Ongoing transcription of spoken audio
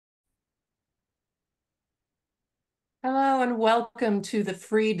Hello and welcome to the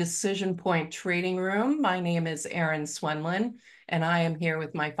free DecisionPoint trading room. My name is Erin Swenlin, and I am here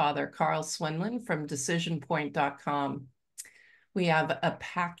with my father, Carl Swenlin from DecisionPoint.com. We have a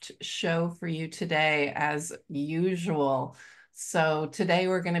packed show for you today, as usual. So today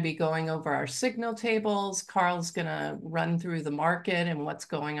we're going to be going over our signal tables. Carl's going to run through the market and what's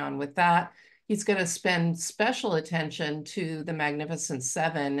going on with that. He's going to spend special attention to the Magnificent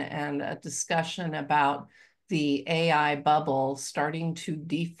Seven and a discussion about the AI bubble starting to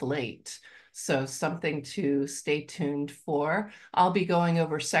deflate. So something to stay tuned for. I'll be going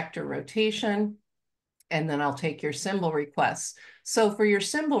over sector rotation, and then I'll take your symbol requests. So for your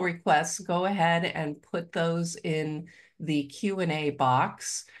symbol requests, go ahead and put those in the Q&A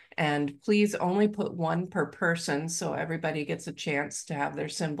box. And please only put one per person so everybody gets a chance to have their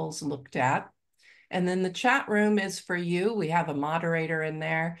symbols looked at. And then the chat room is for you. We have a moderator in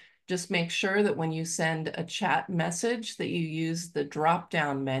there. Just make sure that when you send a chat message that you use the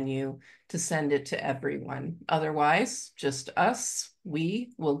drop-down menu to send it to everyone. Otherwise, just us,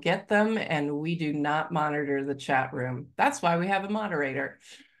 we will get them, and we do not monitor the chat room. That's why we have a moderator.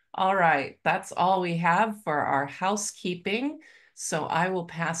 All right, that's all we have for our housekeeping. So I will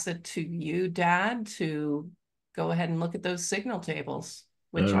pass it to you, Dad, to go ahead and look at those signal tables,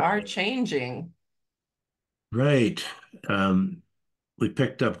 which Uh, are changing. right. We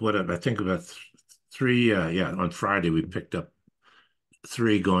picked up what I think about three. Yeah, on Friday we picked up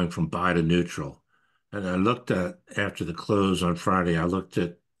three going from buy to neutral, and I looked at after the close on Friday. I looked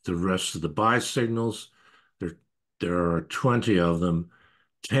at the rest of the buy signals. There, there are 20 of them.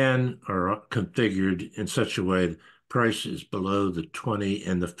 10 are configured in such a way price is below the 20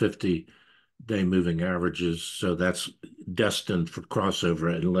 and the 50-day moving averages, so that's destined for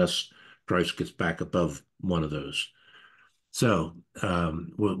crossover unless price gets back above one of those. So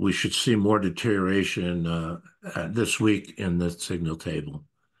we should see more deterioration this week in the signal table.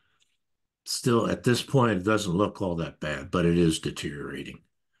 Still, at this point, it doesn't look all that bad, but it is deteriorating.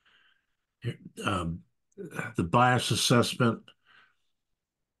 Um, the bias assessment,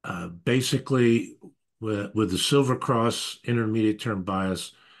 basically, with the Silver Cross intermediate term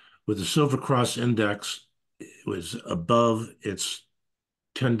bias, with the Silver Cross index, it was above its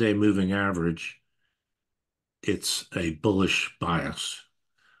 10-day moving average. It's a bullish bias.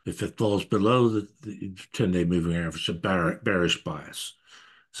 If it falls below the 10-day moving average, it's a bearish bias.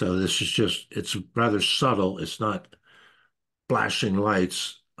 So this is just, it's rather subtle. It's not flashing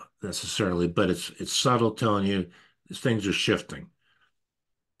lights necessarily, but it's subtle, telling you things are shifting.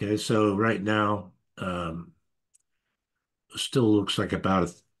 Okay, so right now, still looks like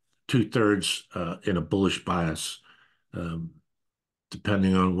about two-thirds in a bullish bias. Um,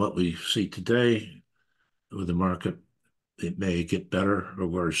 Depending on what we see today with the market, it may get better or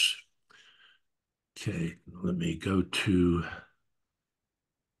worse. Okay, let me go to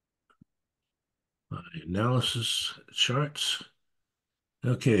my analysis charts.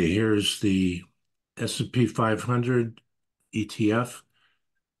 Okay, here's the S&P 500 ETF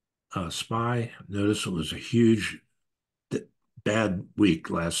SPY. Notice it was a huge bad week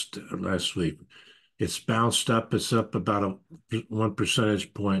last week. It's bounced up. It's up about a 1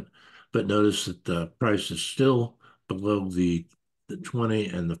 percentage point, but notice that the price is still below the 20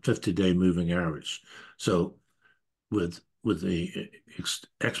 and the 50-day moving average. So with the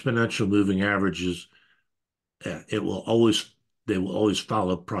exponential moving averages, it will always they will always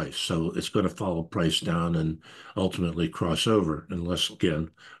follow price. So it's going to follow price down and ultimately cross over, unless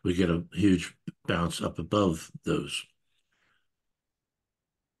again we get a huge bounce up above those.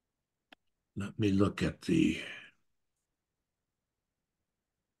 Let me look at the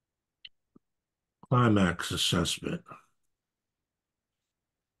climax assessment.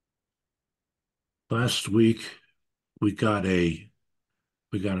 Last week we got a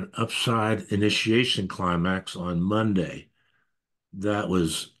we got an upside initiation climax on Monday. That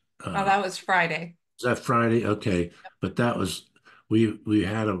was Oh, that was Friday. is that Friday? Okay, but that was we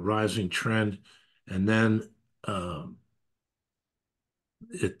had a rising trend, and then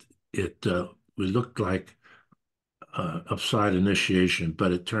it it we looked like upside initiation,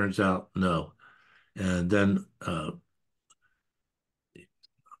 but it turns out no. And then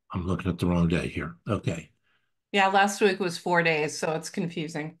I'm looking at the wrong day here. Okay, Yeah, last week was 4 days, so it's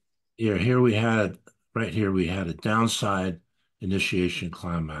confusing. here we had right here we had a downside initiation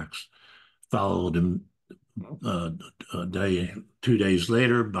climax, followed uh, a day 2 days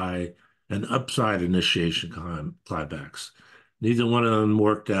later by an upside initiation climax. Neither one of them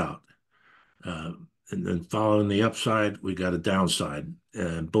worked out. Uh, and then following the upside, we got a downside,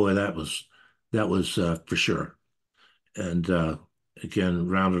 and boy, that was for sure. And again,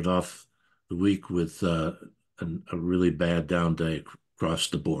 rounded off the week with a really bad down day across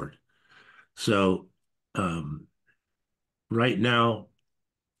the board. So right now,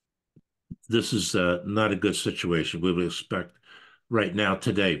 this is not a good situation. We would expect right now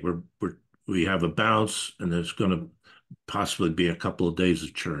today we have a bounce, and there's going to possibly be a couple of days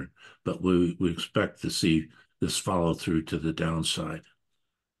of churn, but we expect to see this follow through to the downside.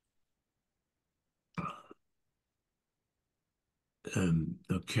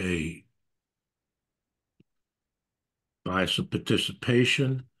 Okay, bias of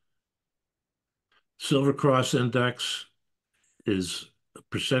participation. Silver Cross Index is a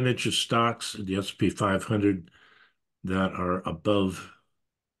percentage of stocks in the S&P 500 that are above,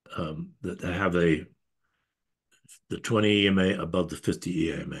 that have the 20 EMA above the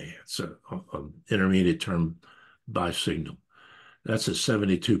 50 EMA. It's an intermediate term buy signal. That's at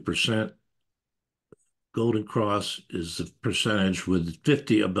 72%. Golden Cross is the percentage with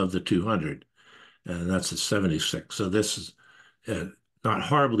 50 above the 200, and that's at 76. So this is not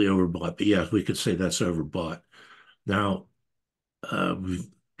horribly overbought, but yes, we could say that's overbought. Now, we've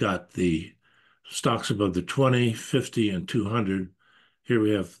got the stocks above the 20, 50, and 200. Here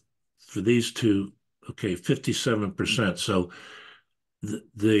we have, for these two, okay, 57%. So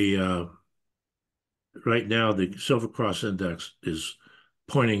right now, the Silver Cross Index is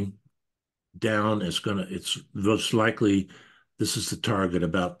pointing down. It's most likely, this is the target,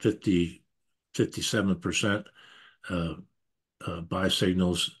 about 57% buy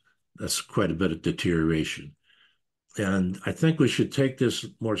signals. That's quite a bit of deterioration. And I think we should take this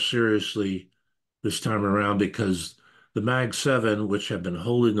more seriously this time around, because the Mag 7, which have been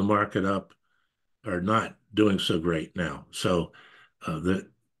holding the market up, are not doing so great now. So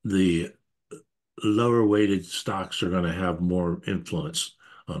the lower weighted stocks are going to have more influence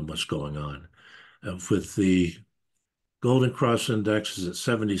on what's going on. With the Golden Cross Index is at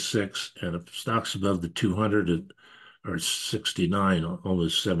 76, and stocks above the 200 are 69,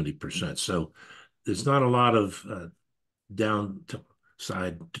 almost 70%. So there's not a lot of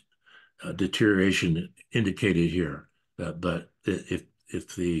downside deterioration indicated here. But if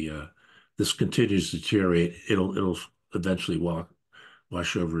this continues to deteriorate, it'll eventually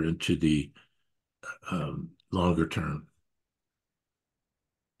wash over into the longer term.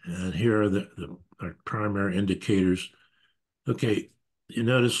 And here are our primary indicators. Okay, you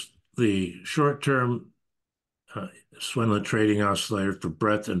notice the short-term Swinlet trading oscillator for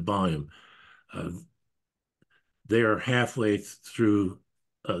breadth and volume. They are halfway through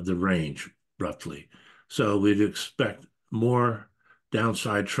the range, roughly. So we'd expect more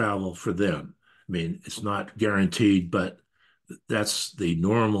downside travel for them. I mean, it's not guaranteed, but that's the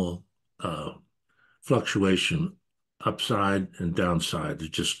normal fluctuation, upside and downside.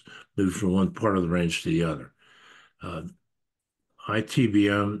 It just moves from one part of the range to the other.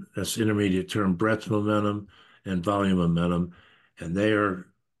 ITBM, that's intermediate term breadth momentum and volume momentum, and they are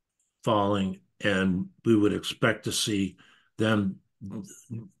falling, and we would expect to see them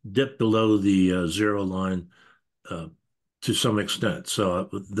dip below the zero line to some extent. So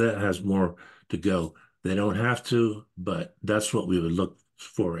that has more to go. They don't have to, but that's what we would look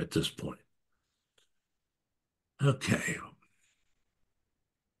for at this point. Okay.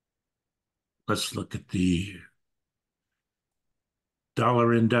 Let's look at the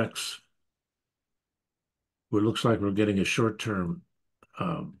dollar index. It looks like we're getting a short-term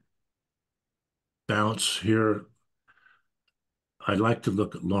bounce here. I'd like to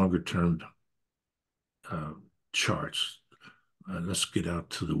look at longer-term charts. Let's get out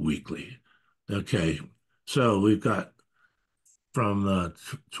to the weekly. Okay, so we've got from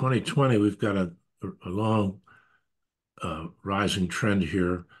 2020, we've got a long rising trend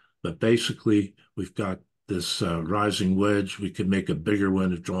here, but basically we've got this rising wedge. We could make a bigger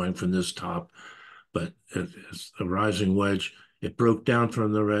one drawing from this top, but it's a rising wedge. It broke down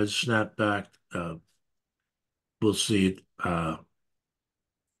from the red, snapped back. We'll see it,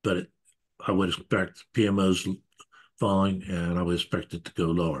 but I would expect PMOs falling, and I would expect it to go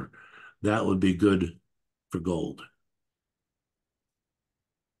lower. That would be good for gold.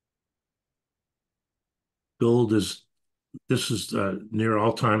 Gold is near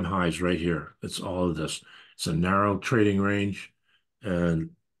all-time highs right here. It's all of this. It's a narrow trading range, and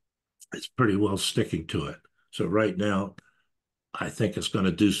it's pretty well sticking to it. So right now, I think it's going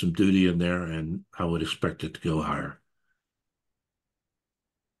to do some duty in there, and I would expect it to go higher.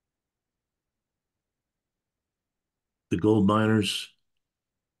 The gold miners,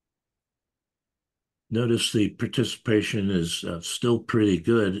 notice the participation is still pretty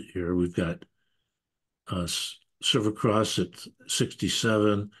good here. We've got Silver Cross at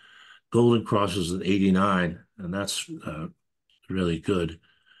 67, Golden Cross is at 89, and that's really good.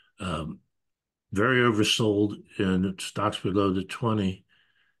 very oversold in stocks below the 20,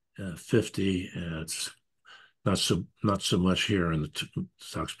 50. It's not so much here in the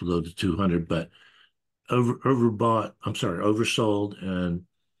stocks below the 200, but overbought. I'm sorry, oversold, and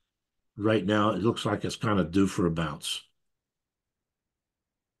right now it looks like it's kind of due for a bounce.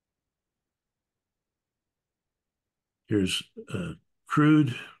 Here's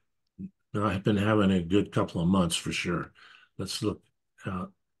crude. Now, I've been having a good couple of months for sure. Let's look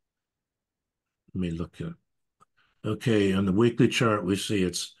out. Let me look at. Okay, on the weekly chart, we see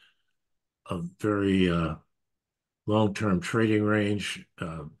it's a very long-term trading range,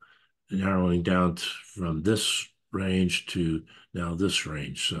 narrowing down from this range to now this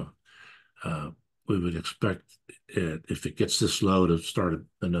range. So we would expect it, if it gets this low, to start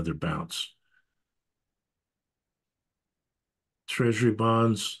another bounce. Treasury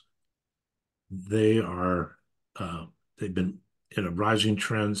bonds, they are they've been in a rising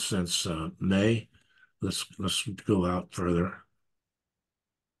trend since May. Let's go out further.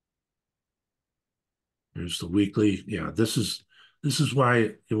 Here's the weekly. Yeah, this is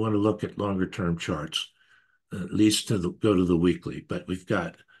why you want to look at longer term charts, at least go to the weekly. But we've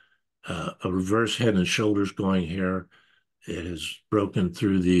got a reverse head and shoulders going here. It has broken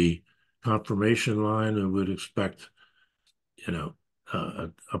through the confirmation line, and would expect, an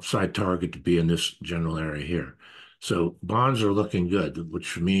upside target to be in this general area here. So bonds are looking good,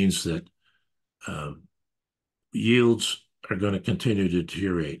 which means that yields are going to continue to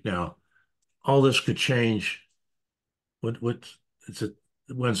deteriorate. Now, all this could change. It's a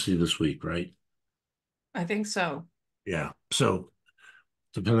Wednesday this week, right? I think so. Yeah. So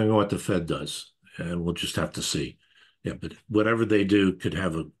depending on what the Fed does, and we'll just have to see. Yeah, but whatever they do could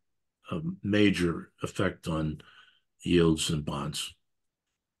have a major effect on yields and bonds.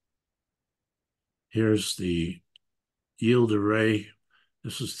 Here's the yield array.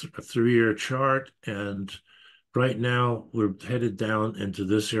 This is a 3-year chart, and right now we're headed down into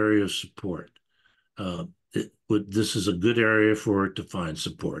this area of support. This is a good area for it to find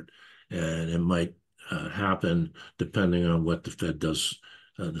support, and it might happen depending on what the Fed does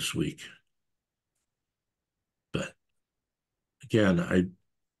this week. But again,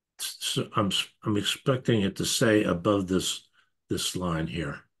 I'm expecting it to stay above this line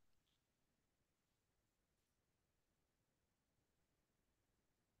here.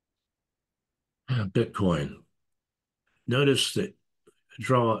 Bitcoin. Notice that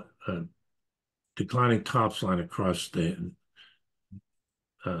draw a declining tops line across the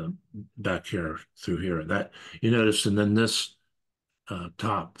back here through here. That you notice, and then this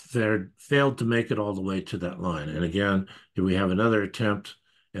top there failed to make it all the way to that line. And again, here we have another attempt,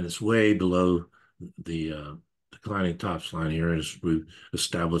 and it's way below the declining tops line here as we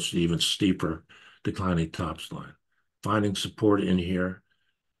established an even steeper declining tops line. Finding support in here.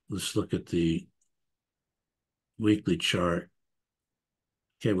 Let's look at the weekly chart.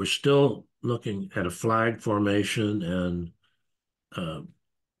 Okay, we're still looking at a flag formation, and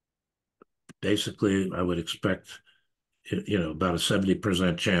basically I would expect about a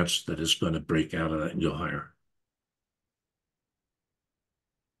 70% chance that it's going to break out of that and go higher.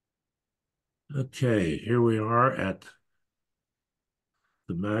 Okay, here we are at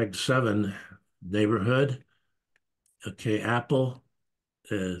the Mag 7 neighborhood. Okay, Apple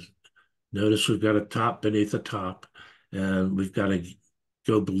is, notice we've got a top beneath a top, and we've got to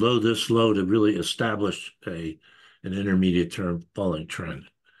go below this low to really establish an intermediate term falling trend.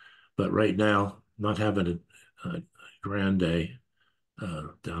 But right now, not having a grand day,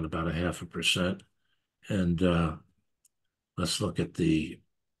 down about 0.5%. And let's look at the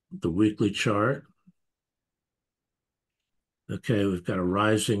weekly chart. Okay, we've got a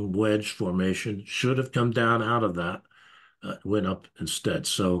rising wedge formation. Should have come down out of that, went up instead.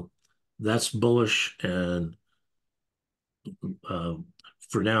 So that's bullish, and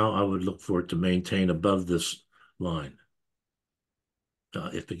for now, I would look for it to maintain above this line.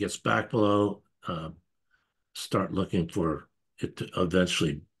 If it gets back below, start looking for it to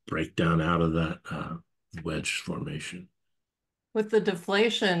eventually break down out of that wedge formation. With the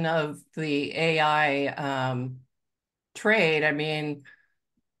deflation of the AI trade, I mean,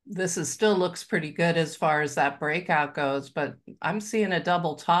 this still looks pretty good as far as that breakout goes, but I'm seeing a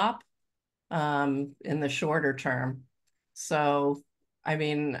double top in the shorter term. So, I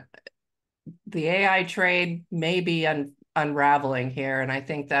mean, the AI trade may be unraveling here, and I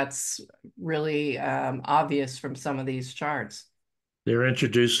think that's really obvious from some of these charts. They're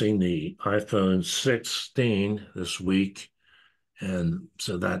introducing the iPhone 16 this week, and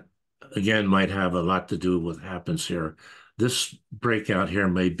so that, again, might have a lot to do with what happens here. This breakout here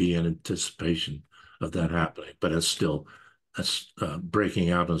may be in anticipation of that happening, but it's still that's breaking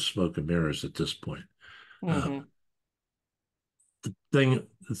out in smoke and mirrors at this point. Uh, Mm-hmm.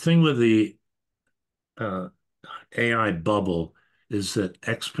 the thing with the uh, AI bubble is that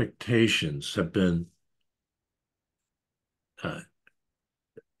expectations have been uh,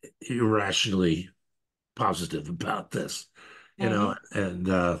 irrationally positive about this, Mm-hmm.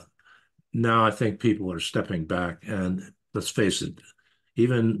 and now I think people are stepping back. And let's face it,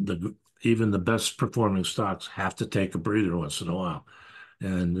 even the even the best performing stocks have to take a breather once in a while,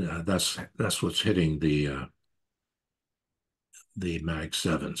 and that's what's hitting the Mag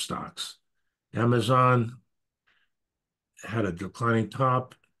 7 stocks. Amazon had a declining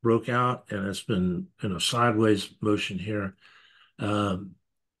top, broke out, and it's been in a sideways motion here. Um,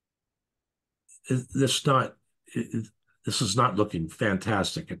 this not it, this is not looking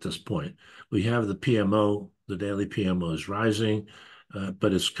fantastic at this point. We have the PMO, the daily PMO is rising,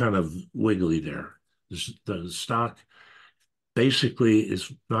 but it's kind of wiggly there. The stock basically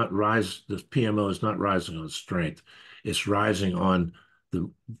is not rise. The PMO is not rising on strength. It's rising on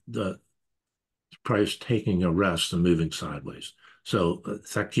the price taking a rest and moving sideways. So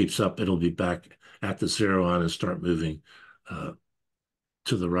if that keeps up, it'll be back at the zero line and start moving uh,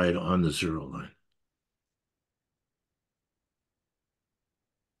 to the right on the zero line.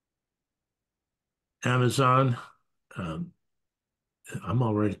 Amazon, um, I'm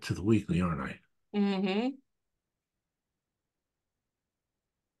already to the weekly, aren't I? Mm-hmm.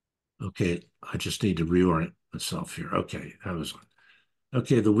 Okay, I just need to reorient myself here. Okay, Amazon.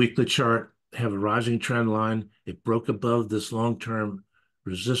 Okay, the weekly chart have a rising trend line. It broke above this long-term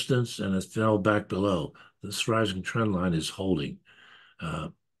resistance and it fell back below. This rising trend line is holding. Uh,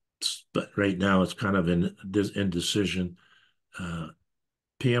 but right now it's kind of in indecision. Uh,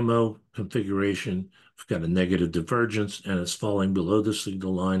 PMO configuration, we've got a negative divergence and it's falling below the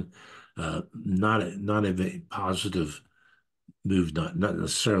signal line. Not a positive move, not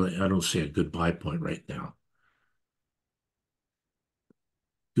necessarily. I don't see a good buy point right now.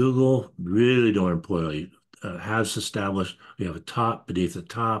 Google really darn poorly has established we have a top beneath a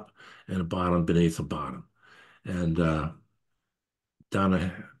top and a bottom beneath a bottom, and down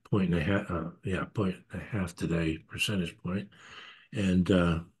a point and a half, yeah, point and a half today, percentage point, and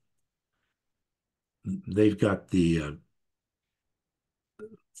they've got the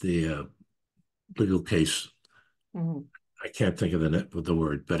legal case. Mm-hmm. I can't think of the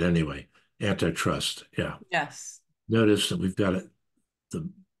word, but anyway, antitrust. Yeah. Yes. Notice that we've got it. The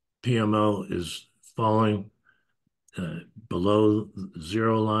PMO is falling uh, below the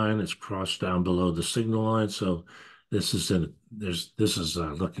zero line. It's crossed down below the signal line. So this is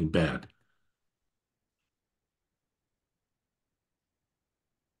looking bad.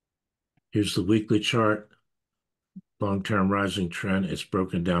 Here's the weekly chart, long-term rising trend. It's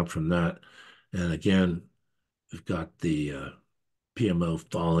broken down from that. And again, we've got the PMO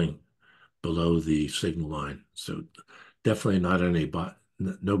falling below the signal line. So definitely not any buy,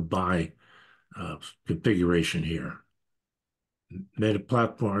 no buy configuration here. Meta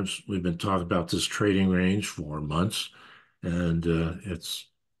platforms, we've been talking about this trading range for months, and it's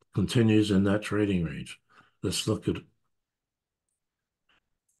continues in that trading range. Let's look at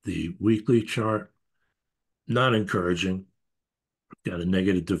the weekly chart. Not encouraging. Got a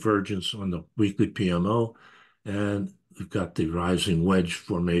negative divergence on the weekly PMO, and we've got the rising wedge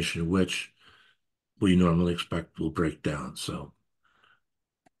formation, which we normally expect will break down. So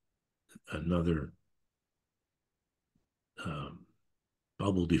another um,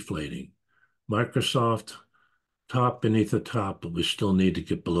 bubble deflating. Microsoft, top beneath the top, but we still need to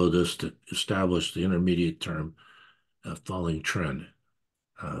get below this to establish the intermediate term falling trend.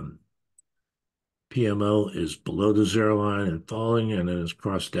 Um, PMO is below the zero line and falling, and then it's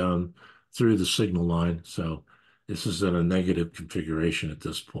crossed down through the signal line. So this is in a negative configuration at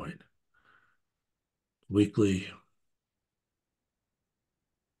this point. Weekly,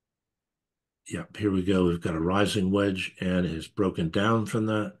 yep, here we go. We've got a rising wedge and it's broken down from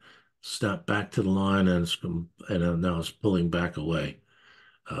that, snapped back to the line, and now it's pulling back away.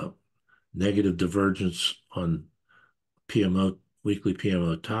 Uh, Negative divergence on PMO, weekly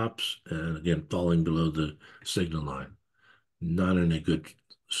PMO tops, and again, falling below the signal line. Not in a good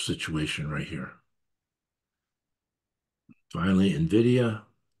situation right here. Finally, NVIDIA.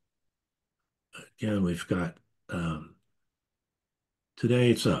 Again, we've got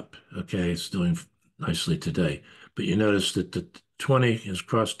today it's up. Okay, it's doing nicely today. But you notice that the 20 has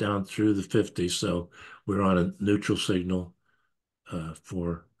crossed down through the 50, so we're on a neutral signal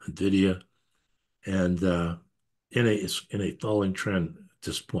for NVIDIA, and it's in a falling trend at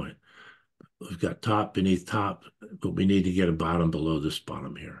this point. We've got top beneath top, but we need to get a bottom below this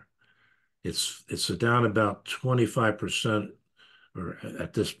bottom here. It's down about 25% or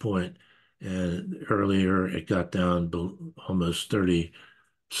at this point, and earlier it got down almost 36%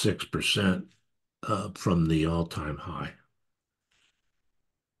 from the all-time high.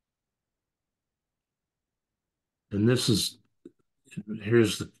 And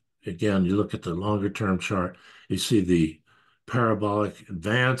here's again, you look at the longer term chart, you see the parabolic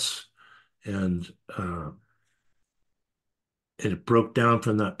advance, and it broke down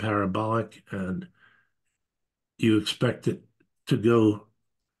from that parabolic, and you expect it to go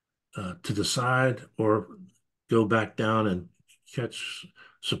to the side or go back down and catch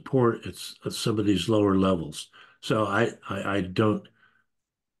support at some of these lower levels. So I don't,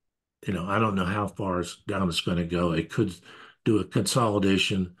 I don't know how far down it's going to go. It could do a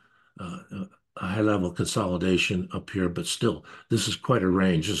consolidation, a high level consolidation up here, but still, this is quite a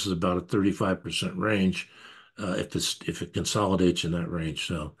range. This is about a 35% range if it consolidates in that range.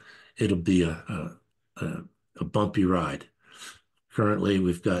 So it'll be a bumpy ride. Currently,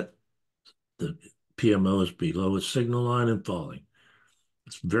 we've got the PMO is below its signal line and falling.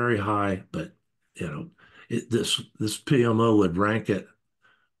 It's very high, but this PMO would rank it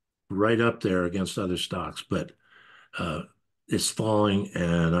right up there against other stocks, but it's falling,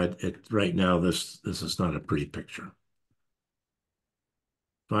 and right now this is not a pretty picture.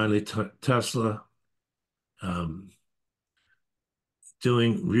 Finally, Tesla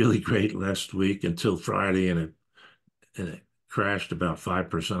doing really great last week until Friday, and it crashed about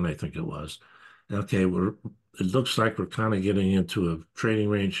 5%, I think it was. Okay, it looks like we're kind of getting into a trading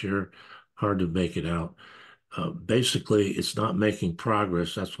range here. Hard to make it out. Basically, it's not making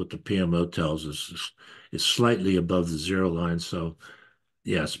progress. That's what the PMO tells us. It's slightly above the zero line. So,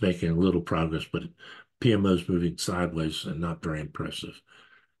 yeah, it's making a little progress, but PMO is moving sideways and not very impressive.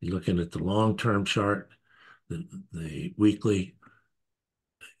 You're looking at the long-term chart, the weekly.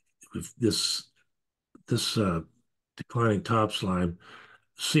 With this declining tops line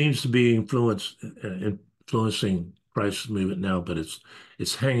seems to be influencing price movement now, but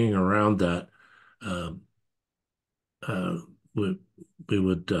it's hanging around that. Um, uh, we, we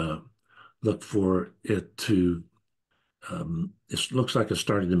would look for it to. It looks like it's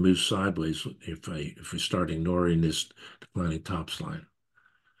starting to move sideways if we start ignoring this declining tops line.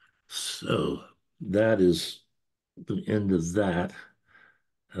 So that is the end of that.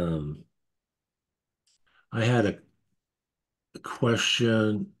 Um, I had a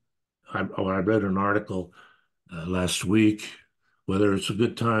question. I read an article last week whether it's a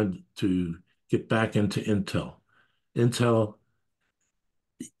good time to get back into Intel. Intel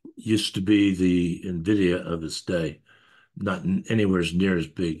used to be the NVIDIA of its day, not anywhere near as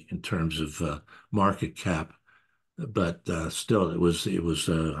big in terms of market cap, but still, it was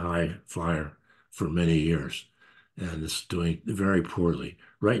a high flyer for many years, and it's doing very poorly.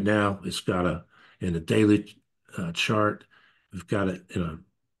 Right now, it's got in a daily chart, we've got it in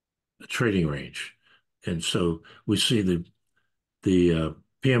a trading range, and so we see the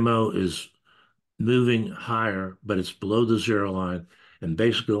PMO is moving higher, but it's below the zero line. And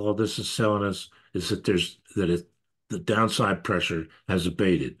basically, all this is telling us is that the downside pressure has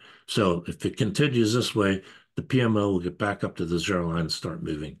abated. So if it continues this way, the PMO will get back up to the zero line and start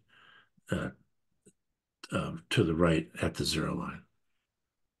moving uh, to the right at the zero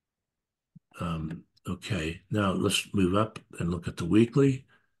line. Okay, now let's move up and look at the weekly.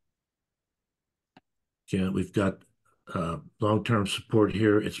 Yeah, we've got long-term support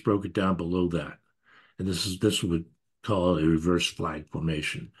here. It's broken down below that. And this would call a reverse flag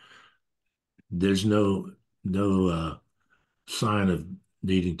formation. There's no sign of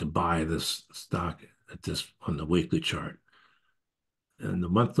needing to buy this stock on the weekly chart. And the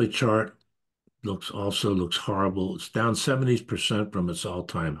monthly chart also looks horrible. It's down 70% from its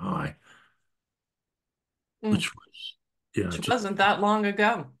all-time high, which was, Which wasn't that long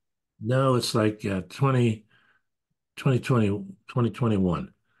ago. No, it's like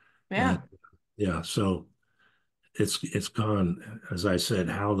 2021. Yeah. And yeah, so it's gone, as I said,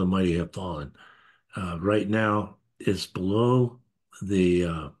 how the mighty have fallen. Right now, the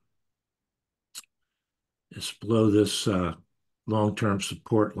uh, it's below this long-term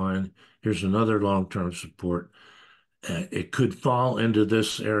support line. Here's another long-term support. It could fall into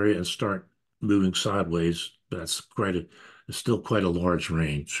this area and start moving sideways. That's it's still quite a large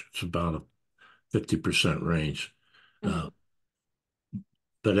range. It's about a 50% range. Mm.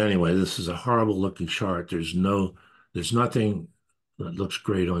 But anyway, this is a horrible looking chart. There's nothing that looks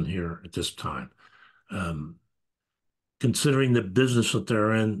great on here at this time. Considering the business that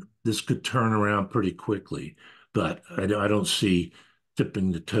they're in, this could turn around pretty quickly, but I don't see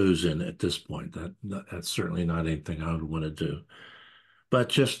dipping the toes in at this point. That's certainly not anything I would want to do. But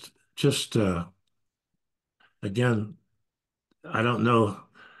just just again, I don't know,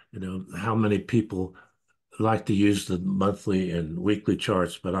 how many people like to use the monthly and weekly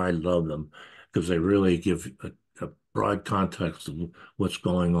charts, but I love them because they really give a broad context of what's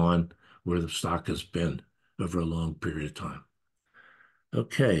going on, where the stock has been over a long period of time.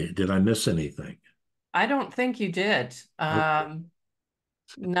 Okay, did I miss anything? I don't think you did. Okay.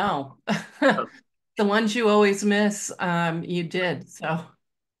 No. Oh, The ones you always miss, you did. So,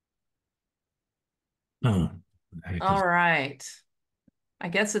 oh, the heck all is right. I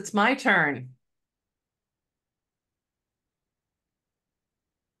guess it's my turn.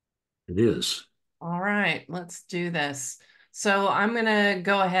 it is. All right, let's do this. So I'm going to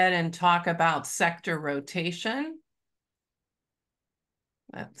go ahead and talk about sector rotation.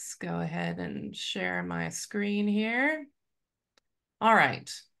 Let's go ahead and share my screen here. All right.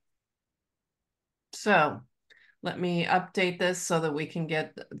 So let me update this so that we can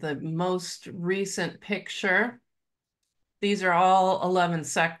get the most recent picture. These are all 11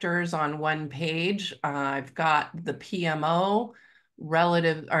 sectors on one page. I've got the PMO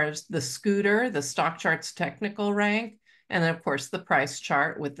relative, or the scooter, the stock chart's technical rank, and then of course the price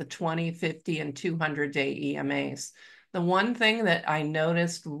chart with the 20, 50, and 200-day EMAs. The one thing that I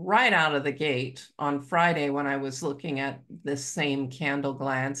noticed right out of the gate on Friday when I was looking at this same candle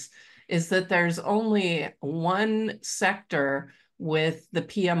glance is that there's only one sector with the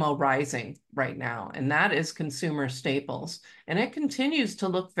PMO rising right now, and that is consumer staples. And it continues to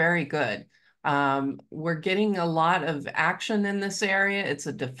look very good. We're getting a lot of action in this area. It's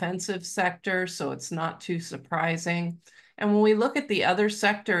a defensive sector, so it's not too surprising. And when we look at the other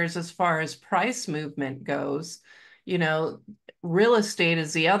sectors as far as price movement goes, you know, real estate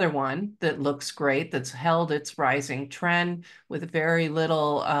is the other one that looks great, that's held its rising trend with very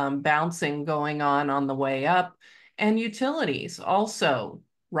little bouncing going on the way up. And utilities also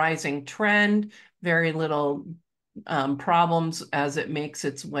rising trend, very little problems as it makes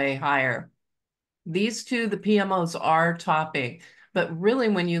its way higher. These two, the PMOs are topping, but really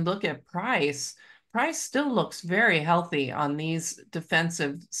when you look at price, price still looks very healthy on these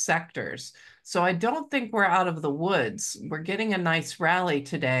defensive sectors. So I don't think we're out of the woods. We're getting a nice rally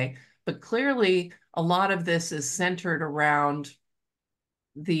today, but clearly a lot of this is centered around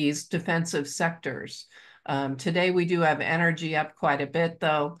these defensive sectors. Today we do have energy up quite a bit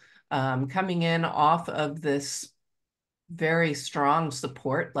though, coming in off of this very strong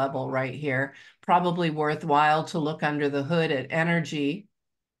support level right here. Probably worthwhile to look under the hood at energy.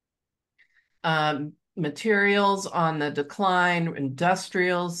 Materials on the decline,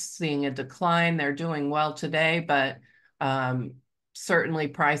 industrials seeing a decline. They're doing well today, but certainly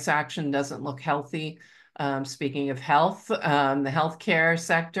price action doesn't look healthy. Speaking of health, the healthcare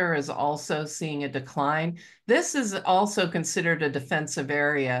sector is also seeing a decline. This is also considered a defensive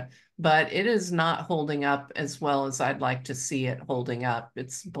area, but it is not holding up as well as I'd like to see it holding up.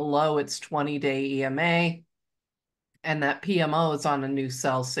 It's below its 20-day EMA, and that PMO is on a new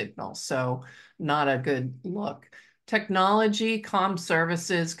sell signal, so not a good look. Technology, comm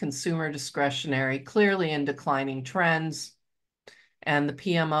services, consumer discretionary, clearly in declining trends, and the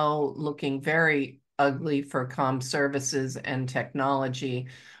PMO looking very ugly for comm services and technology.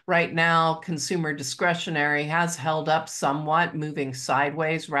 Right now, consumer discretionary has held up somewhat, moving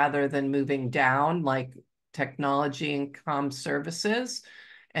sideways rather than moving down like technology and comm services.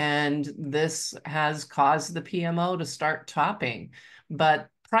 And this has caused the PMO to start topping. But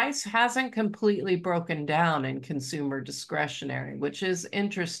price hasn't completely broken down in consumer discretionary, which is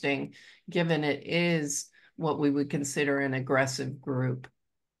interesting given it is what we would consider an aggressive group.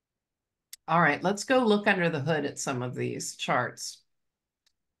 All right, let's go look under the hood at some of these charts.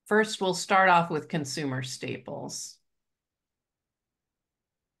 First, we'll start off with consumer staples.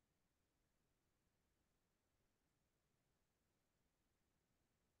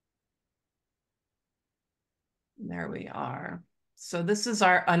 There we are. So this is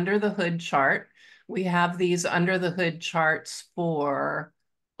our under the hood chart. We have these under the hood charts for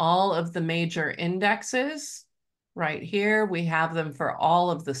all of the major indexes. Right here, we have them for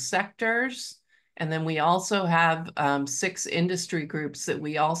all of the sectors. And then we also have 6 industry groups that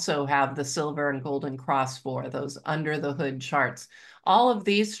we also have the silver and golden cross for, those under the hood charts. All of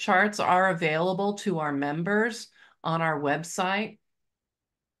these charts are available to our members on our website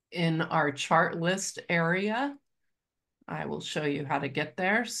in our chart list area. I will show you how to get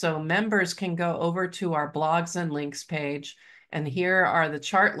there. So members can go over to our blogs and links page, and here are the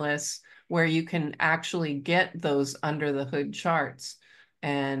chart lists where you can actually get those under the hood charts.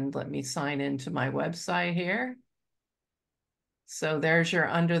 And let me sign into my website here. So there's your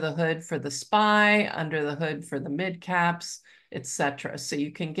under the hood for the SPY, under the hood for the mid caps, etc. So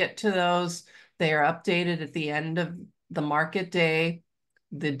you can get to those. They are updated at the end of the market day.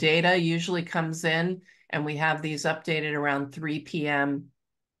 The data usually comes in, and we have these updated around 3 p.m.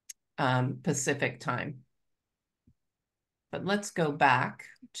 Pacific time. But let's go back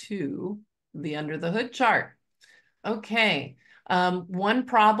to the under the hood chart. Okay. One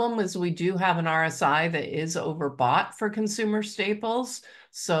problem is we do have an RSI that is overbought for consumer staples.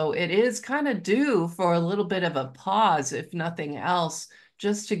 So it is kind of due for a little bit of a pause, if nothing else,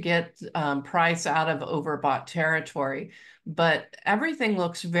 just to get price out of overbought territory. But everything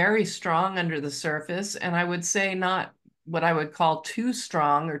looks very strong under the surface, and I would say not what I would call too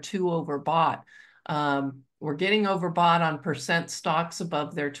strong or too overbought. We're getting overbought on percent stocks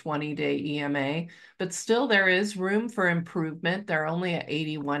above their 20-day EMA, but still there is room for improvement. They're only at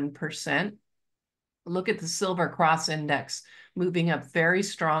 81%. Look at the Silver Cross Index moving up very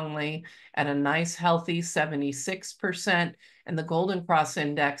strongly at a nice healthy 76%, and the Golden Cross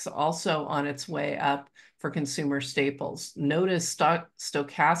Index also on its way up for consumer staples. Notice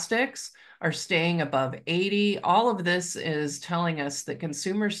stochastics are staying above 80. All of this is telling us that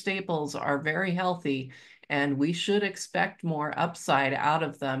consumer staples are very healthy, and we should expect more upside out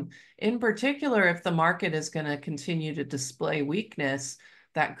of them. In particular, if the market is going to continue to display weakness,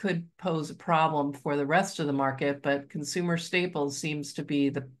 that could pose a problem for the rest of the market, but consumer staples seems to be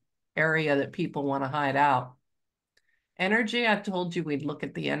the area that people want to hide out. Energy, I told you we'd look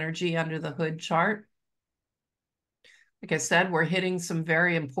at the energy under the hood chart. Like I said, we're hitting some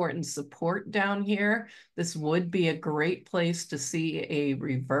very important support down here. This would be a great place to see a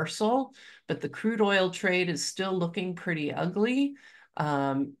reversal, but the crude oil trade is still looking pretty ugly.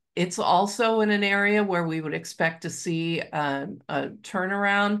 It's also in an area where we would expect to see a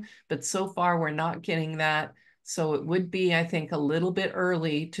turnaround, but so far we're not getting that. So it would be, I think, a little bit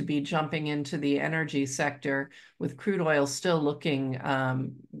early to be jumping into the energy sector, with crude oil still looking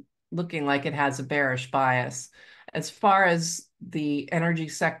like it has a bearish bias. As far as the energy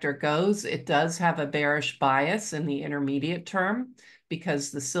sector goes, it does have a bearish bias in the intermediate term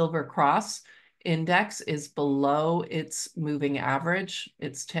because the Silver Cross Index is below its moving average,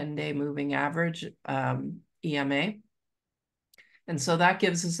 its 10-day moving average EMA. And so that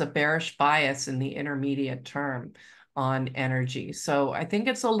gives us a bearish bias in the intermediate term on energy. So I think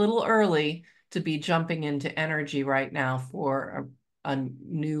it's a little early to be jumping into energy right now for a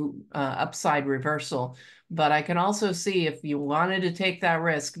new upside reversal. But I can also see if you wanted to take that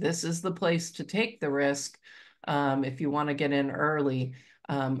risk, this is the place to take the risk if you want to get in early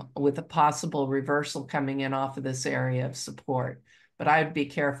with a possible reversal coming in off of this area of support. But I'd be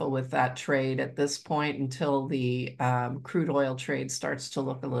careful with that trade at this point until the crude oil trade starts to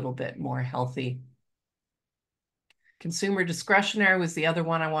look a little bit more healthy. Consumer discretionary was the other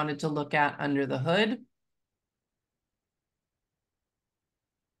one I wanted to look at under the hood.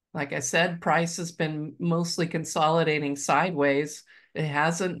 Like I said, price has been mostly consolidating sideways. It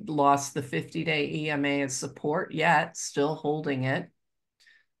hasn't lost the 50-day EMA as support yet, still holding it.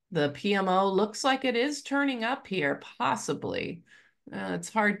 The PMO looks like it is turning up here, possibly. It's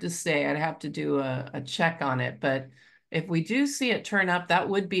hard to say. I'd have to do a check on it. But if we do see it turn up, that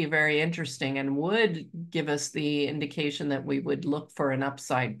would be very interesting and would give us the indication that we would look for an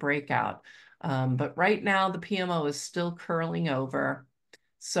upside breakout. But right now, the PMO is still curling over.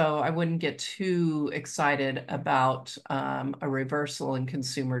 So I wouldn't get too excited about a reversal in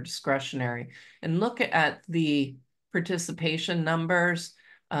consumer discretionary. And look at the participation numbers.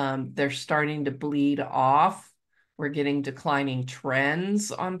 They're starting to bleed off. We're getting declining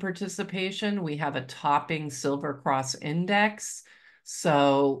trends on participation. We have a topping Silver Cross Index.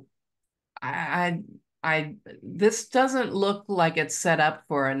 So this doesn't look like it's set up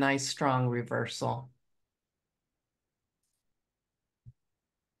for a nice, strong reversal.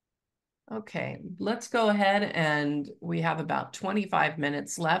 Okay, let's go ahead, and we have about 25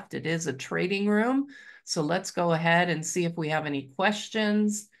 minutes left. It is a trading room, so let's go ahead and see if we have any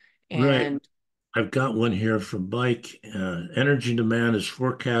questions. Right. And I've got one here from Mike. Energy demand is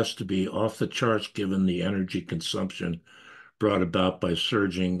forecast to be off the charts given the energy consumption brought about by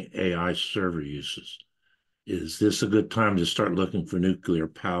surging AI server uses. Is this a good time to start looking for nuclear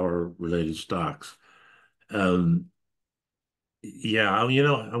power related stocks? Um, yeah, I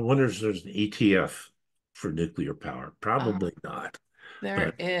wonder if there's an ETF for nuclear power. Probably not,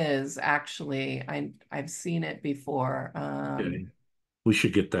 there but is actually, I've seen it before. okay. We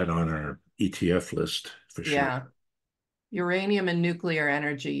should get that on our ETF list for sure. Yeah, uranium and nuclear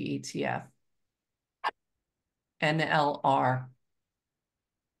energy ETF, NLR.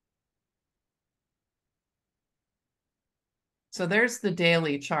 So there's the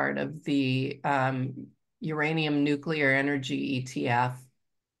daily chart of the uranium nuclear energy ETF.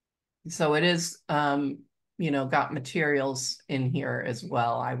 So it is, got materials in here as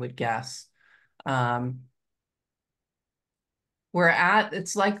well, I would guess. Um,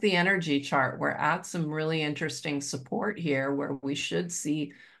 it's like the energy chart. We're at some really interesting support here where we should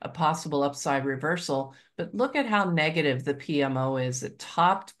see a possible upside reversal. But look at how negative the PMO is. It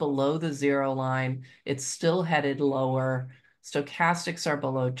topped below the zero line. It's still headed lower. Stochastics are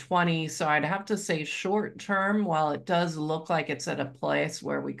below 20. So I'd have to say short term, while it does look like it's at a place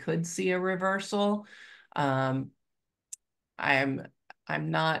where we could see a reversal, um, I'm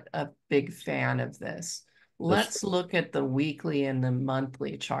I'm not a big fan of this. That's Let's look at the weekly and the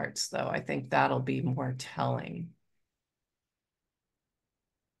monthly charts, though. I think that'll be more telling.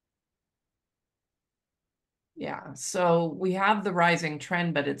 Yeah, so we have the rising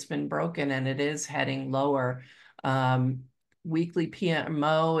trend, but it's been broken and it is heading lower. Um, Weekly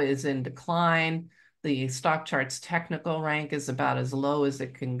PMO is in decline. The stock chart's technical rank is about as low as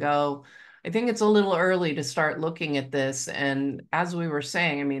it can go. I think it's a little early to start looking at this. And as we were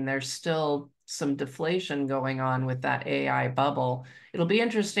saying, I mean, there's still some deflation going on with that AI bubble. It'll be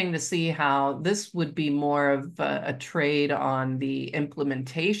interesting to see how this would be more of a trade on the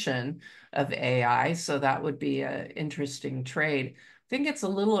implementation of AI. So that would be an interesting trade. I think it's a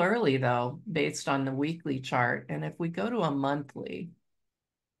little early though, based on the weekly chart. And if we go to a monthly,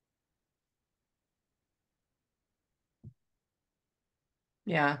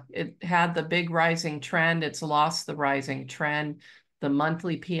 yeah, it had the big rising trend. It's lost the rising trend. The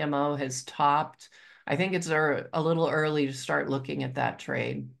monthly PMO has topped. I think it's a little early to start looking at that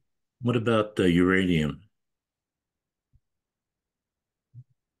trade. what about the uranium?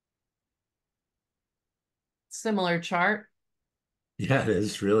 Similar chart. Yeah, it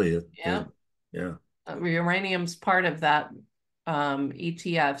is really. Yeah. Yeah. Uranium's part of that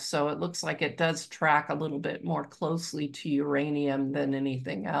ETF, so it looks like it does track a little bit more closely to uranium than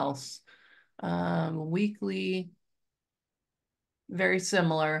anything else. Weekly, very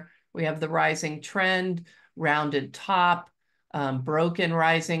similar. We have the rising trend, rounded top, broken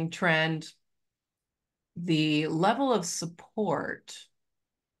rising trend. The level of support,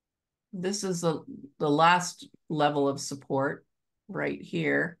 this is the last level of support right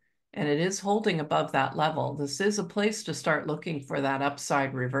here, and it is holding above that level. This is a place to start looking for that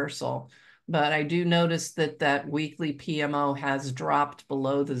upside reversal. But I do notice that that weekly PMO has dropped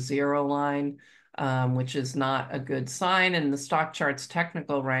below the zero line, which is not a good sign. And the stock chart's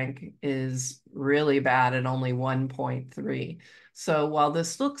technical rank is really bad at only 1.3. So while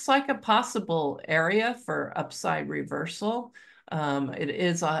this looks like a possible area for upside reversal, it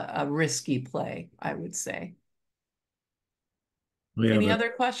is a risky play, I would say. We have Any a other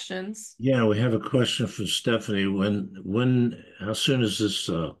questions? Yeah, we have a question from Stephanie. How soon is this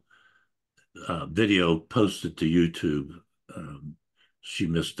video posted to YouTube? Um, she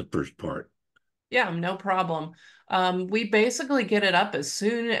missed the first part. Yeah, no problem. We basically get it up as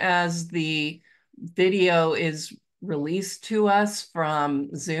soon as the video is released to us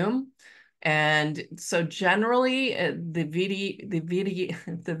from Zoom. And so generally the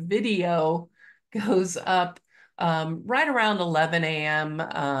video goes up right around 11 a.m.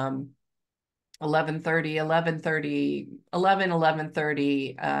 11:30,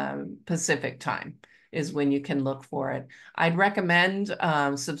 11:30 Pacific time is when you can look for it. I'd recommend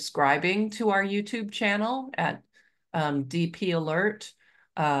subscribing to our YouTube channel at DP Alert.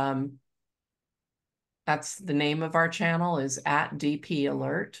 Um, that's the name of our channel, is at DP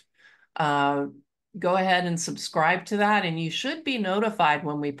Alert. Uh, Go ahead and subscribe to that, and you should be notified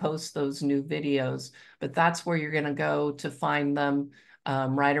when we post those new videos. But that's where you're going to go to find them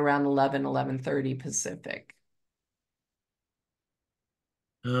right around 11:30 Pacific.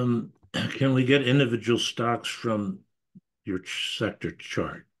 Can we get individual stocks from your sector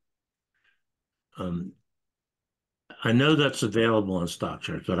chart? Um, I know that's available on stock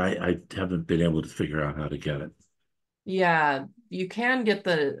charts, but I haven't been able to figure out how to get it. Yeah, you can get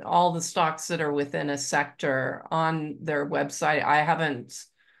all the stocks that are within a sector on their website. I haven't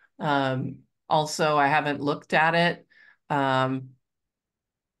also I haven't looked at it. Um,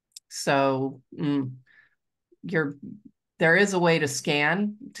 so you're there is a way to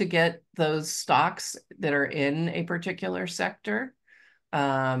scan to get those stocks that are in a particular sector.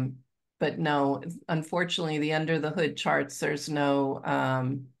 Um, but no, unfortunately, the under the hood charts, there's no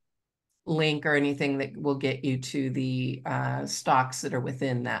link or anything that will get you to the stocks that are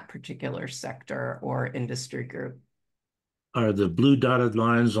within that particular sector or industry group. Are the blue dotted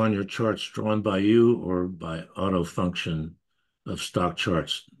lines on your charts drawn by you or by auto function of stock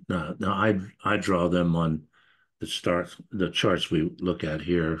charts? Now I draw them on the charts we look at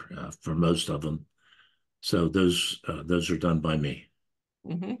here for most of them. So those are done by me.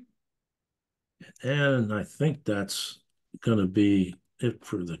 Mm-hmm. And I think that's going to be it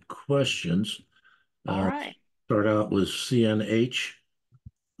for the questions. All right. Start out with CNH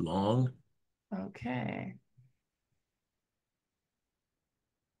long. Okay.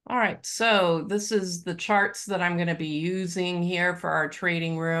 All right, so this is the charts that I'm going to be using here for our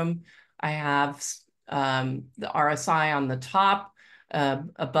trading room. I have the RSI on the top.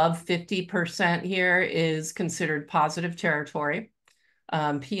 Above 50% here is considered positive territory.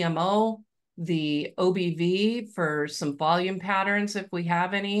 PMO, the OBV for some volume patterns if we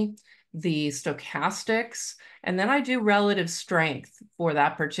have any, the stochastics, and then I do relative strength for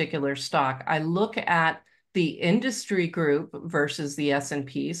that particular stock. I look at the industry group versus the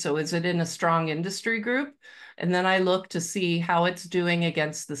S&P. So is it in a strong industry group? And then I look to see how it's doing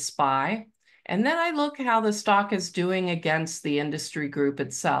against the SPY. And then I look how the stock is doing against the industry group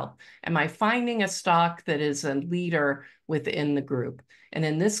itself. Am I finding a stock that is a leader within the group? And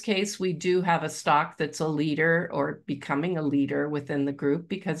in this case, we do have a stock that's a leader or becoming a leader within the group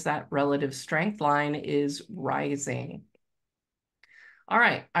because that relative strength line is rising. All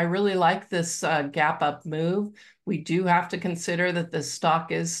right, I really like this gap up move. We do have to consider that the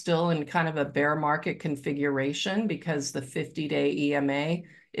stock is still in kind of a bear market configuration because the 50-day EMA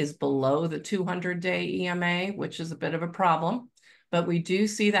is below the 200-day EMA, which is a bit of a problem. But we do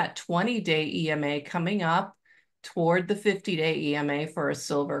see that 20-day EMA coming up toward the 50-day EMA for a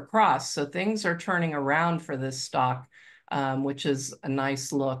silver cross. So things are turning around for this stock, which is a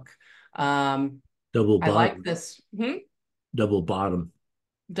nice look. Double I like bottom. this. Double bottom.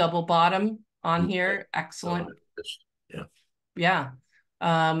 Double bottom on Yeah. here. Excellent. Yeah. Yeah.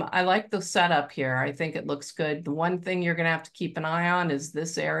 I like the setup here. I think it looks good. The one thing you're going to have to keep an eye on is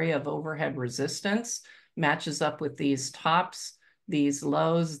this area of overhead resistance matches up with these tops, these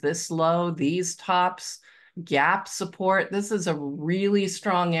lows, this low, these tops, gap support. This is a really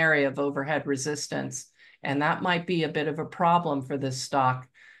strong area of overhead resistance, and that might be a bit of a problem for this stock.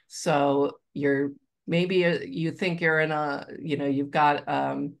 So you're maybe you think you're in a, you've got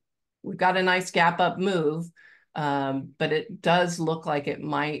we've got a nice gap up move, but it does look like it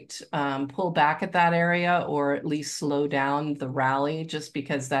might pull back at that area or at least slow down the rally just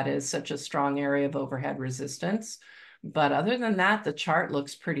because that is such a strong area of overhead resistance. But other than that, the chart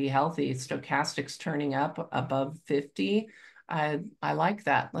looks pretty healthy. Stochastics turning up above 50. I like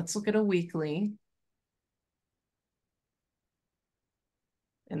that. Let's look at a weekly.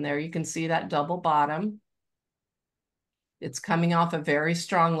 And there you can see that double bottom. It's coming off a very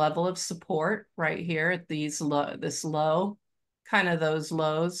strong level of support right here at this low, kind of those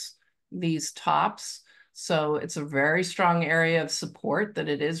lows, these tops. So it's a very strong area of support that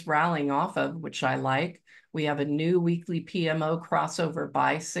it is rallying off of, which I like. We have a new weekly PMO crossover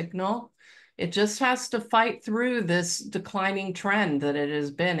buy signal. It just has to fight through this declining trend that it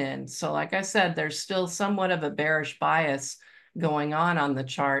has been in. So like I said, there's still somewhat of a bearish bias going on the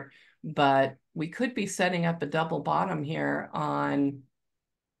chart, but we could be setting up a double bottom here on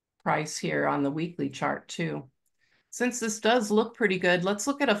price here on the weekly chart too. Since this does look pretty good, let's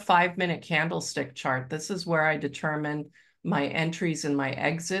look at a 5-minute candlestick chart. This is where I determine my entries and my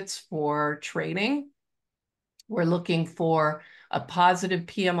exits for trading. We're looking for a positive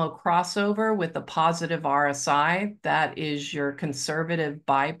PMO crossover with a positive RSI. That is your conservative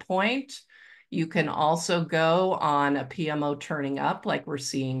buy point. You can also go on a PMO turning up like we're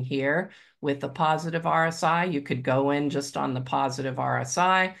seeing here with a positive RSI. You could go in just on the positive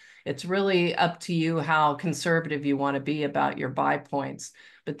RSI. It's really up to you how conservative you want to be about your buy points.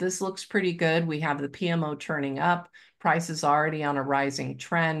 But this looks pretty good. We have the PMO turning up. Price is already on a rising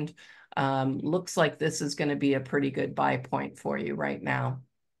trend. Looks like this is going to be a pretty good buy point for you right now.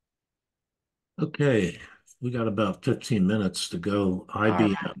 Okay. We got about 15 minutes to go. All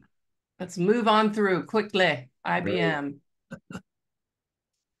IBM. right, let's move on through quickly. Great. IBM.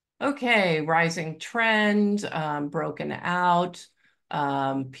 Okay, rising trend, broken out.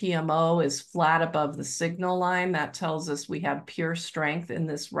 PMO is flat above the signal line. That tells us we have pure strength in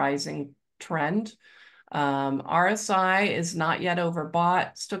this rising trend. RSI is not yet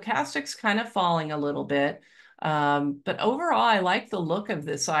overbought. Stochastic's kind of falling a little bit. But overall, I like the look of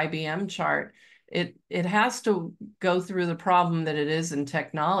this IBM chart. It has to go through the problem that it is in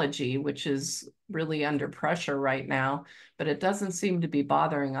technology, which is really under pressure right now, but it doesn't seem to be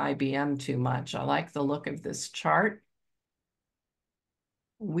bothering IBM too much. I like the look of this chart.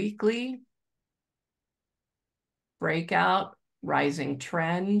 Weekly, breakout, rising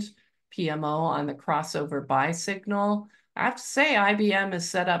trend, PMO on the crossover buy signal. I have to say IBM is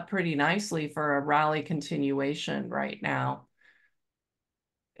set up pretty nicely for a rally continuation right now.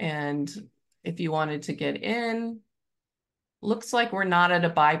 And if you wanted to get in. Looks like we're not at a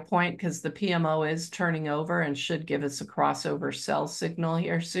buy point because the PMO is turning over and should give us a crossover sell signal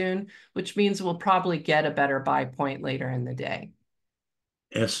here soon, which means we'll probably get a better buy point later in the day.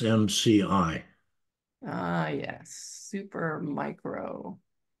 SMCI. Ah, yes, super micro.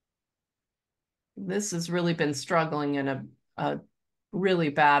 This has really been struggling in a really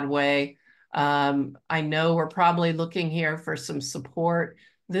bad way. I know we're probably looking here for some support.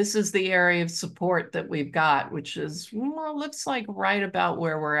 This is the area of support that we've got, which is, well, looks like right about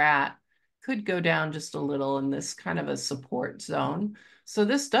where we're at. Could go down just a little in this kind of a support zone. So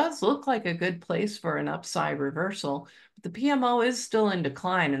this does look like a good place for an upside reversal. But the PMO is still in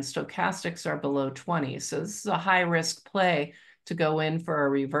decline and stochastics are below 20. So this is a high risk play to go in for a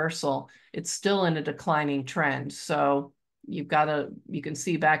reversal. It's still in a declining trend. So you can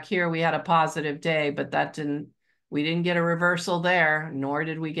see back here, we had a positive day, but we didn't get a reversal there, nor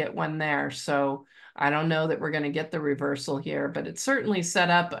did we get one there. So I don't know that we're going to get the reversal here, but it's certainly set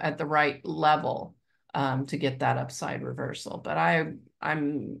up at the right level to get that upside reversal. But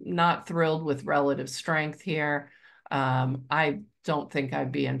I'm not thrilled with relative strength here. I don't think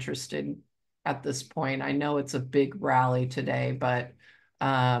I'd be interested at this point. I know it's a big rally today, but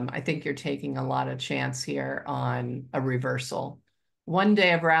I think you're taking a lot of chance here on a reversal. One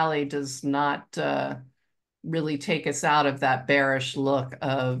day of rally does not really take us out of that bearish look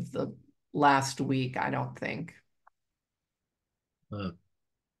of the last week, I don't think.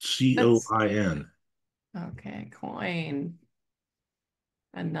 COIN. Okay, coin,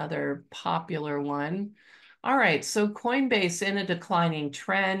 another popular one. All right, so Coinbase in a declining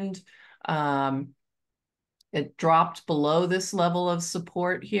trend. It dropped below this level of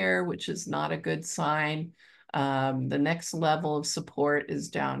support here, which is not a good sign. The next level of support is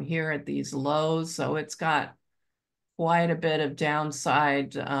down here at these lows. So it's got quite a bit of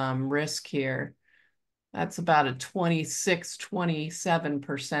downside risk here. That's about a 26,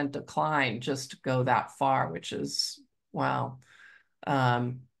 27% decline just to go that far, which is, wow.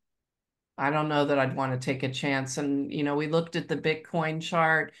 I don't know that I'd want to take a chance. And, you know, we looked at the Bitcoin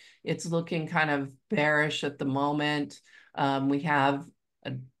chart. It's looking kind of bearish at the moment. We have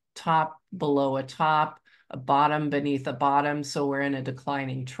a top below a top, a bottom beneath a bottom. So we're in a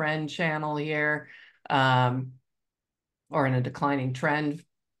declining trend channel here, or in a declining trend.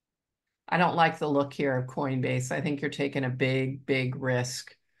 I don't like the look here of Coinbase. I think you're taking a big, big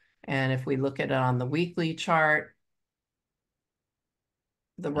risk. And if we look at it on the weekly chart,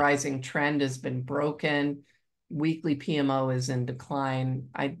 the rising trend has been broken. Weekly PMO is in decline.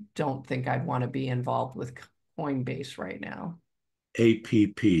 I don't think I'd want to be involved with Coinbase right now.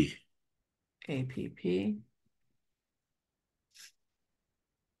 APP. APP.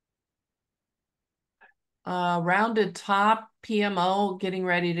 Rounded top, PMO getting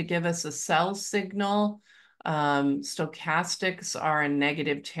ready to give us a sell signal. Stochastics are in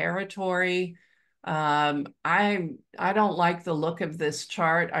negative territory. I don't like the look of this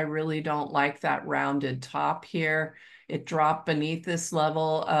chart. I really don't like that rounded top here. It dropped beneath this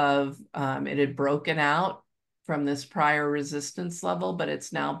level of, it had broken out from this prior resistance level, but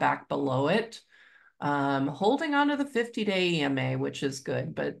it's now back below it. Holding on to the 50-day EMA, which is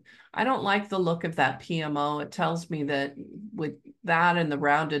good, but I don't like the look of that PMO. It tells me that with that and the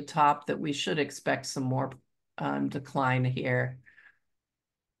rounded top that we should expect some more decline here.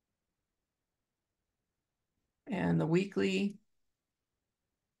 And the weekly,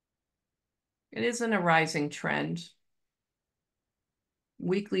 it is in a rising trend.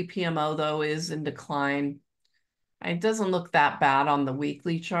 Weekly PMO, though, is in decline. It doesn't look that bad on the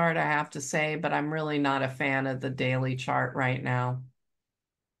weekly chart, I have to say, but I'm really not a fan of the daily chart right now.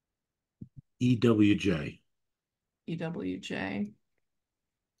 EWJ. EWJ.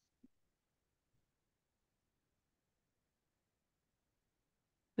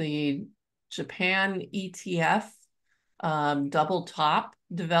 The Japan ETF, double top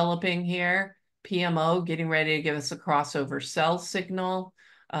developing here. PMO getting ready to give us a crossover sell signal.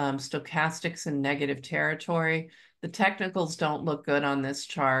 Stochastics in negative territory. The technicals don't look good on this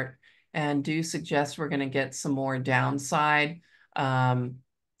chart and do suggest we're going to get some more downside.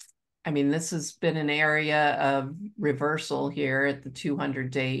 I mean, this has been an area of reversal here at the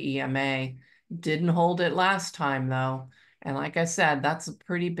 200-day EMA. Didn't hold it last time, though. And like I said, that's a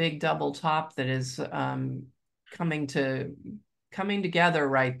pretty big double top that is coming together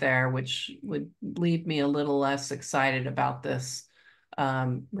right there, which would leave me a little less excited about this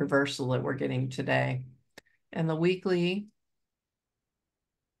reversal that we're getting today. And the weekly,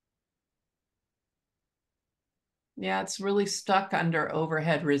 yeah, it's really stuck under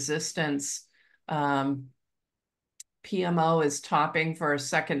overhead resistance. PMO is topping for a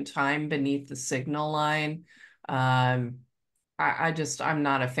second time beneath the signal line. I'm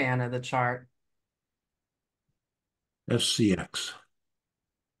not a fan of the chart. FCX.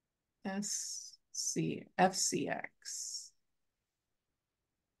 FCX.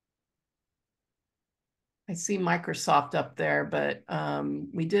 I see Microsoft up there, but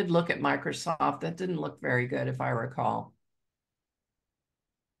we did look at Microsoft. That didn't look very good, if I recall.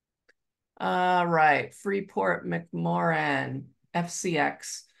 Right, Freeport McMoran,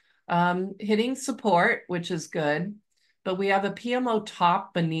 FCX. Hitting support, which is good, but we have a PMO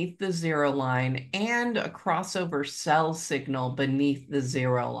top beneath the zero line and a crossover sell signal beneath the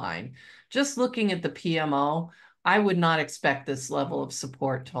zero line. Just looking at the PMO, I would not expect this level of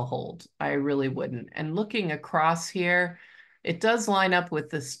support to hold. I really wouldn't. And looking across here, it does line up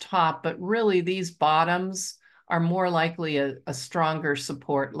with this top, but really these bottoms are more likely a stronger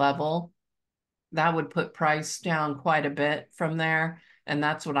support level. That would put price down quite a bit from there. And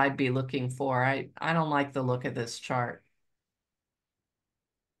that's what I'd be looking for. I don't like the look of this chart.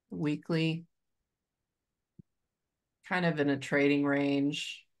 Weekly, kind of in a trading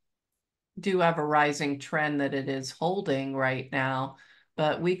range. Do have a rising trend that it is holding right now,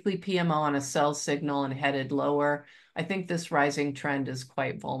 but weekly PMO on a sell signal and headed lower. I think this rising trend is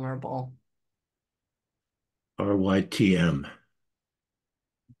quite vulnerable. RYTM.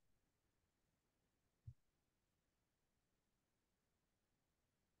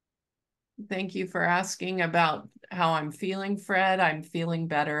 Thank you for asking about how I'm feeling, Fred. I'm feeling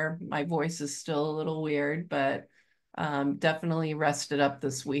better. My voice is still a little weird, but definitely rested up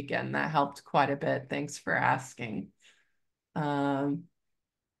this weekend. That helped quite a bit. Thanks for asking. Let's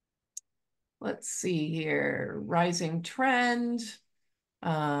see here. Rising trend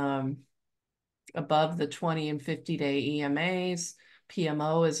above the 20 and 50-day EMAs.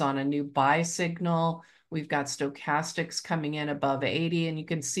 PMO is on a new buy signal. We've got stochastics coming in above 80, and you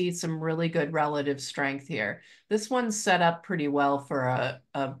can see some really good relative strength here. This one's set up pretty well for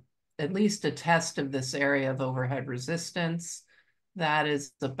at least a test of this area of overhead resistance. That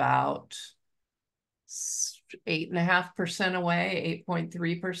is about 8.5% away,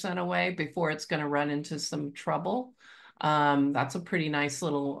 8.3% away before it's going to run into some trouble. That's a pretty nice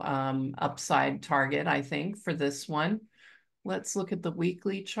little upside target, I think, for this one. Let's look at the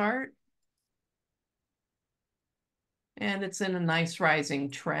weekly chart. And it's in a nice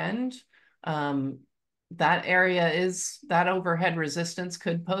rising trend. That overhead resistance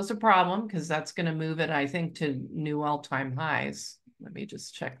could pose a problem because that's going to move it, I think, to new all-time highs. Let me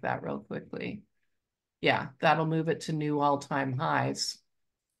just check that real quickly. Yeah, that'll move it to new all-time highs.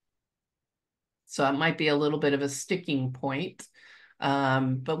 So it might be a little bit of a sticking point.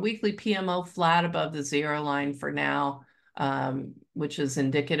 But weekly PMO flat above the zero line for now, which is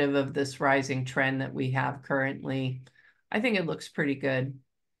indicative of this rising trend that we have currently. I think it looks pretty good.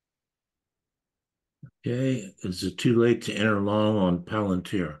 Okay, is it too late to enter long on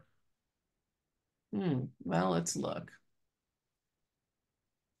Palantir? Well, let's look.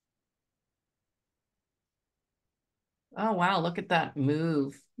 Oh, wow, look at that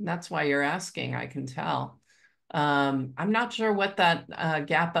move. That's why you're asking, I can tell. I'm not sure what that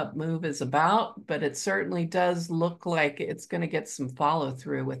gap up move is about, but it certainly does look like it's going to get some follow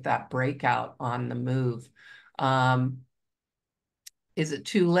through with that breakout on the move. Is it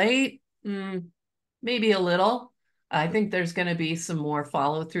too late? Maybe a little. I think there's going to be some more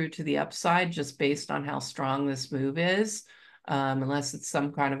follow through to the upside just based on how strong this move is, unless it's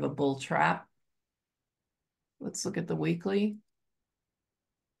some kind of a bull trap. Let's look at the weekly.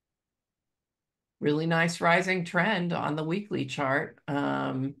 Really nice rising trend on the weekly chart.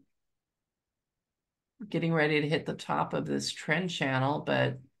 Getting ready to hit the top of this trend channel,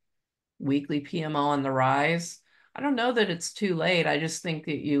 but weekly PMO on the rise. I don't know that it's too late. I just think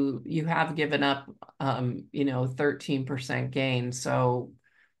that you have given up 13% gain. So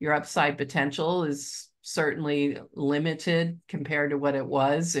your upside potential is certainly limited compared to what it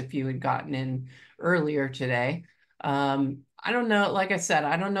was if you had gotten in earlier today. I don't know, like I said,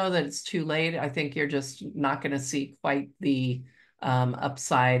 I don't know that it's too late. I think you're just not going to see quite the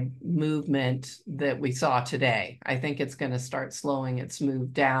upside movement that we saw today. I think it's going to start slowing its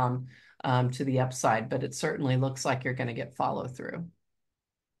move down to the upside, but it certainly looks like you're going to get follow through.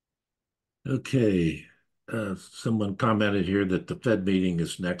 Okay. Someone commented here that the Fed meeting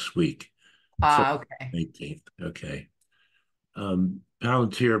is next week, Okay. 18th. Okay.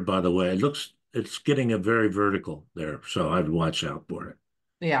 Palantir, by the way, it's getting a very vertical there, so I'd watch out for it.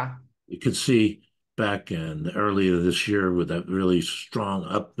 Yeah. You could see back in earlier this year with that really strong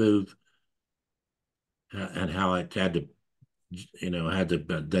up move and how it had to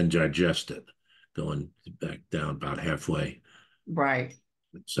then digest it. going back down about halfway. Right.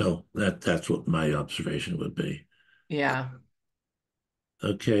 So that's what my observation would be. Yeah.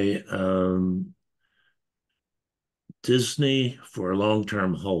 Okay, Disney for a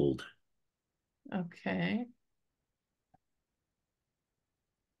long-term hold. Okay.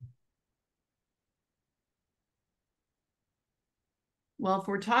 Well, if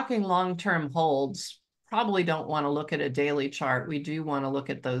we're talking long-term holds, probably don't want to look at a daily chart. We do want to look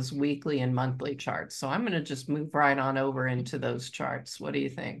at those weekly and monthly charts. So I'm going to just move right on over into those charts. What do you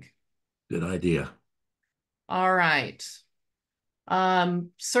think? Good idea. All right.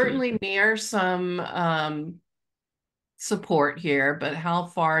 Certainly near some support here, but how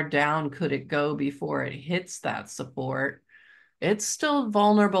far down could it go before it hits that support? It's still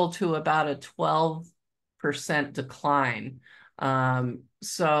vulnerable to about a 12% decline.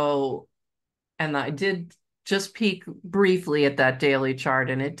 So, and I did just peek briefly at that daily chart,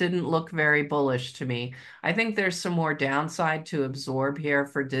 and it didn't look very bullish to me. I think there's some more downside to absorb here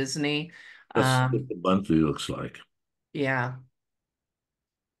for Disney. That's what the monthly looks like. Yeah.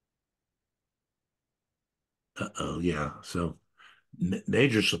 Uh-oh, yeah. So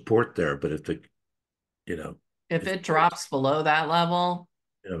major support there, but if it, you know, If if it drops below that level,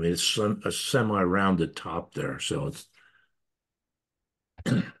 I mean, it's a semi-rounded top there, so it's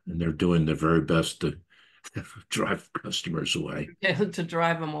and they're doing their very best to drive customers away. to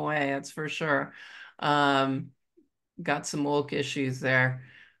drive them away, that's for sure. Um, got some woke issues there.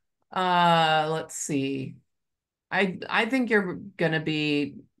 Let's see. I think you're going to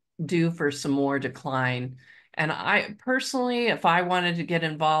be due for some more decline. And I personally, if I wanted to get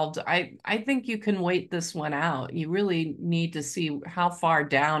involved, I think you can wait this one out. You really need to see how far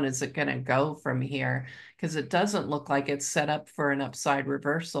down is it going to go from here, because it doesn't look like it's set up for an upside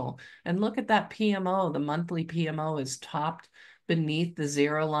reversal. And look at that PMO. The monthly PMO is topped beneath the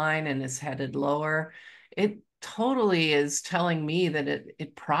zero line and is headed lower. It totally is telling me that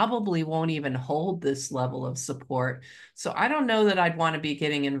it probably won't even hold this level of support. So I don't know that I'd want to be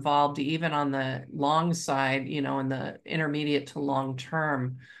getting involved even on the long side, in the intermediate to long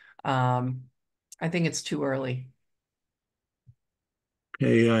term. I think it's too early.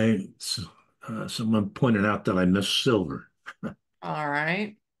 Okay, someone pointed out that I missed silver. All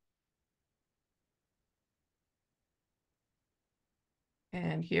right.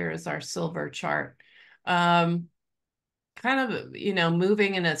 And here is our silver chart. Um, Kind of,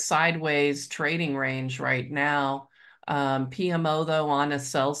 moving in a sideways trading range right now. PMO, though, on a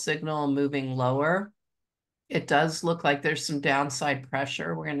sell signal moving lower. It does look like there's some downside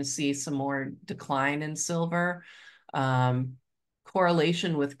pressure. We're going to see some more decline in silver. Um,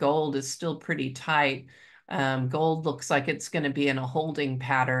 Correlation with gold is still pretty tight. Gold looks like it's going to be in a holding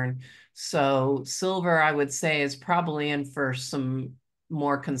pattern. So silver, I would say, is probably in for some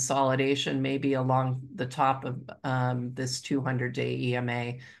more consolidation, maybe along the top of this 200-day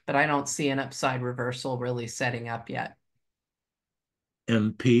EMA, but I don't see an upside reversal really setting up yet.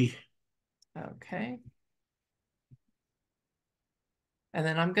 MP. Okay. And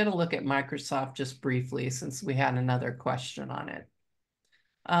then I'm going to look at Microsoft just briefly since we had another question on it.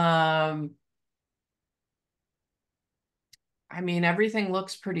 I mean, everything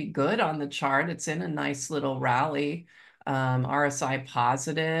looks pretty good on the chart. It's in a nice little rally. RSI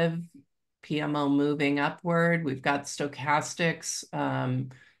positive, PMO moving upward. We've got stochastics.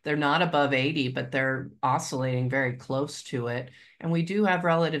 They're not above 80, but they're oscillating very close to it. And we do have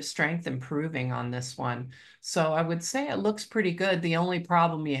relative strength improving on this one. So I would say it looks pretty good. The only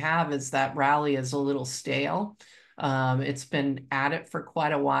problem you have is that rally is a little stale. It's been at it for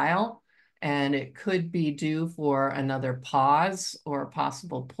quite a while, and it could be due for another pause or a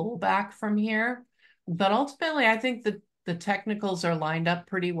possible pullback from here. But ultimately, I think that the technicals are lined up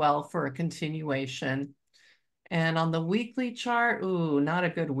pretty well for a continuation. And on the weekly chart, ooh, not a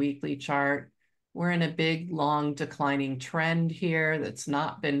good weekly chart. We're in a big, long declining trend here that's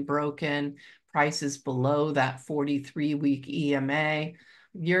not been broken. Price is below that 43-week EMA.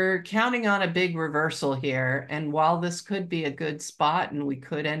 You're counting on a big reversal here. And while this could be a good spot and we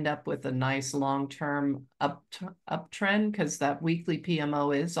could end up with a nice long-term uptrend because that weekly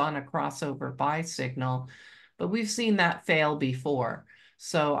PMO is on a crossover buy signal, but we've seen that fail before.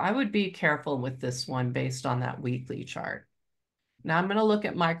 So I would be careful with this one based on that weekly chart. Now I'm going to look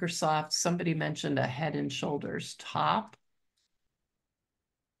at Microsoft. Somebody mentioned a Head and Shoulders top.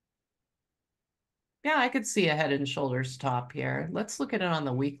 Yeah, I could see a Head and Shoulders top here. Let's look at it on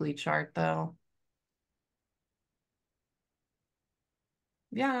the weekly chart though.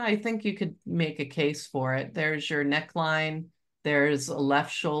 Yeah, I think you could make a case for it. There's your neckline. There's a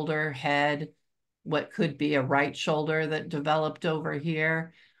left shoulder, head, what could be a right shoulder that developed over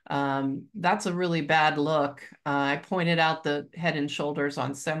here. That's a really bad look. I pointed out the Head and Shoulders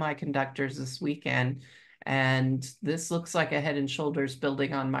on semiconductors this weekend, and this looks like a Head and Shoulders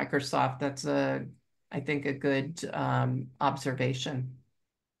building on Microsoft. That's I think, a good observation.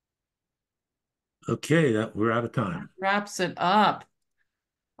 Okay, we're out of time. Wraps it up.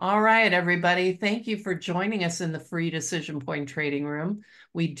 All right, everybody. Thank you for joining us in the free Decision Point Trading Room.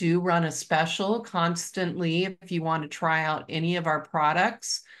 We do run a special constantly if you want to try out any of our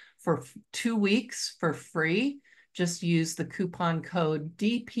products for 2 weeks for free. Just use the coupon code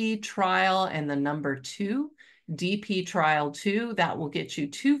DP Trial and the number 2, DP Trial 2. That will get you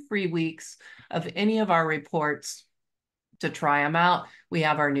 2 free weeks of any of our reports to try them out. We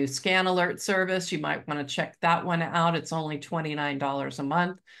have our new scan alert service. You might want to check that one out. It's only $29 a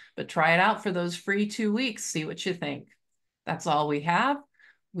month, but try it out for those free 2 weeks. See what you think. That's all we have.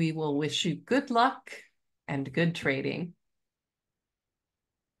 We will wish you good luck and good trading.